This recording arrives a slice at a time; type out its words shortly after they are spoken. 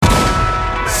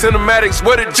Cinematics,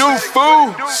 what it do,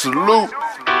 fool? Salute.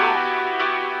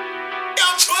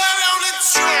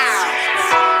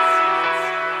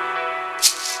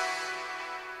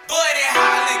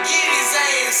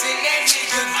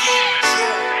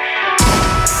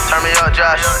 Turn me up,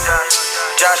 Josh.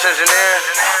 Josh Engineer.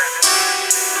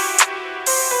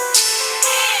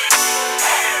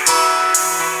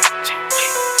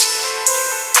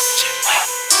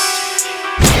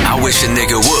 I wish a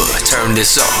nigga would turn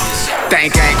this up.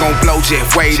 Think I ain't gon' blow, just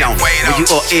wait on it. When you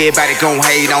up, everybody gon'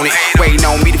 hate on it. Waiting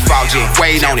on me to fall, just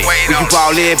wait on it. When you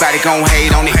ball, everybody gon'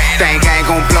 hate on it. Think I ain't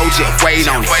gon' blow, just wait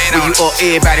on it. When you up,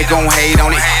 everybody gon' hate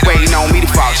on it. Waiting on me to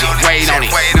fall, just wait on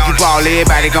it. When you ball,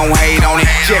 everybody gon' hate on it.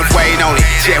 Just wait on it,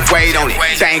 just wait on it.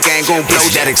 Think I ain't gon' blow,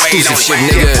 just wait on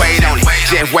it. Just wait on it,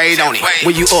 just wait on it.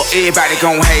 When you up, everybody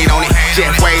gon' hate on it.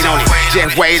 Just wait on it,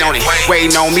 just wait on it.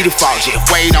 Waiting on me to fall, just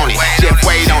wait on it. Just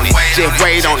wait on it, just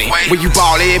wait on it. When you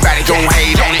ball, everybody gon'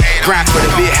 hate on it. Grind for the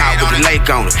big house with the lake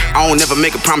on it. I don't never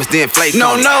make a promise, then flake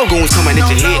on it. Goons coming at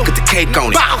your head, put the cake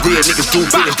on it. Real niggas do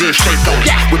business, then shake on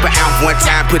it. Whip an ounce one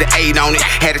time, put an 8 on it.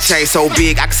 Had a chain so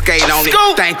big, I could skate on it.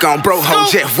 Think on bro, ho,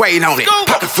 just wait on it.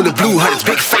 Pocket full of blue hunters,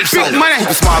 big face on it.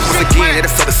 People smart once again, let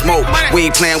us for the smoke. We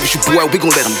ain't playing with you, boy, we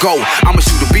gon' let them go. I'ma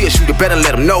shoot a bill, shooter, better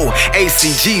let them know.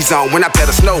 ACG's on when I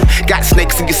better snow. Got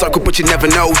snakes in your circle, but you never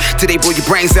know. Till they blow your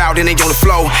brains out and they on the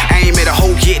flow. I ain't made a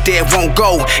hole yet, that won't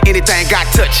go. Anything got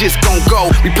touch, it's gon' go.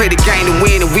 We play the game to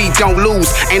win and we don't lose.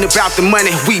 Ain't about the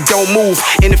money, we don't move.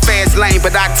 In the fast lane,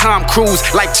 but I Tom Cruise.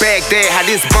 Like Baghdad, how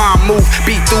this bomb move.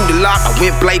 Beat through the lock, I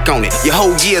went Blake on it. Your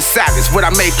whole year savage, what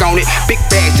I make on it. Big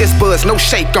bag, just buzz, no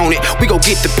shake on it. We gon'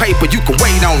 get the paper, you can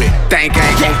wait on it. Think I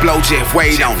ain't gon' blow, just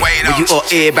wait on it. When you up,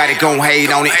 everybody gon'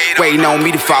 hate on it. Waiting on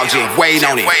me to fall, just wait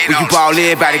on it. When you ball,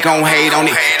 everybody gon' hate on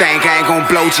it. Think I ain't gon'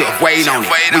 blow, just wait on it.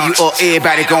 When you up,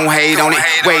 everybody gon' hate on it.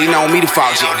 Waiting on me to fall,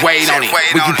 just wait on it.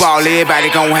 When you ball, everybody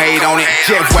gon' hate on it.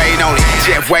 Just wait on it,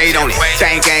 just wait on it.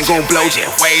 Think I ain't gon' blow,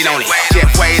 just wait on it.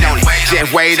 Just wait on it,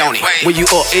 just wait on it. When you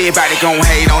up, everybody gon'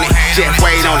 hate on it. Just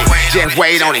wait on it, just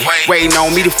wait on it. Waiting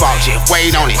on me to fall, just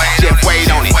wait on it. Just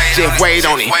wait on it, just wait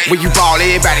on it. When you ball,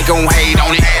 everybody gon' hate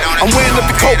on it. I'm weighing up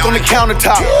the coke on the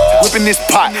countertop, whipping this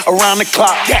pot around the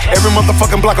clock. Every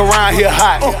motherfucking block around here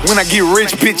hot. When I get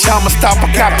rich, bitch, I'ma stop.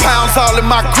 I got pounds all in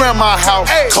my grandma's house.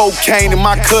 Cocaine in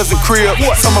my cousin crib.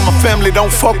 Some of my family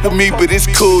don't fuck with me, but it's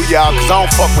cool, y'all, cause I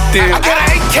don't fuck with them. I got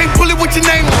an AK bullet with your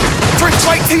name on it. French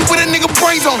white tee with a nigga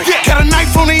brains on it. Got a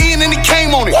knife on the end and it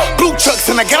came on it. Blue chucks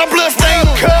and I got a blood stain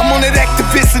on it. I'm on that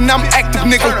activist and I'm active,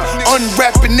 nigga.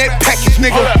 Unwrapping that package,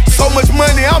 nigga. So much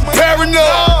money, I'm paranoid.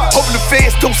 Hoping the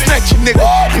feds don't snatch you, nigga.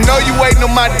 I know you waiting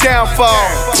on my downfall.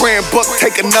 Praying Buck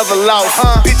take another loss.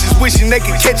 Bitches wishing they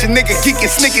could catch a nigga geeking,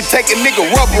 sneaking, take a nigga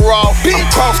rubber off. I'm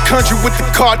cross country with the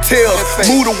cartels.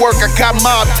 Move to work, I got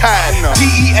mob ties.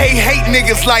 DEA hate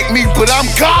niggas like me, but I'm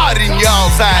God in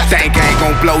y'all's eyes. Think I ain't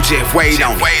gon' blow, just wait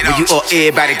on it. When you up,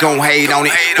 everybody gon' hate on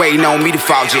it. Waiting on me to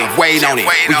fall, just wait on it.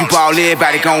 When you ball,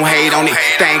 everybody gon' hate on it.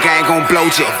 Think I ain't gon' blow,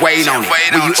 just wait on it.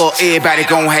 When you up, everybody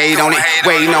gon' hate on it.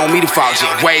 Waiting on me to fall,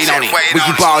 just wait on it. When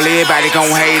you ball, everybody gon'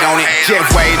 hate on it.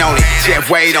 Just wait on it, just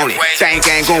wait on it. Think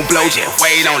I ain't gon' blow, just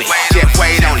wait on it. Just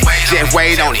wait on it, just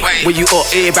wait on it. When you up,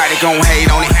 everybody gon'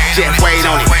 hate on it. Just wait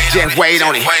on it, just wait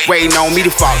on it. Waiting on me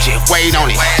to fall, just wait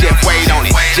on it. Just wait on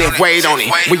it, just wait on it.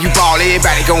 When you ball,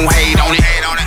 everybody gon' hate on it.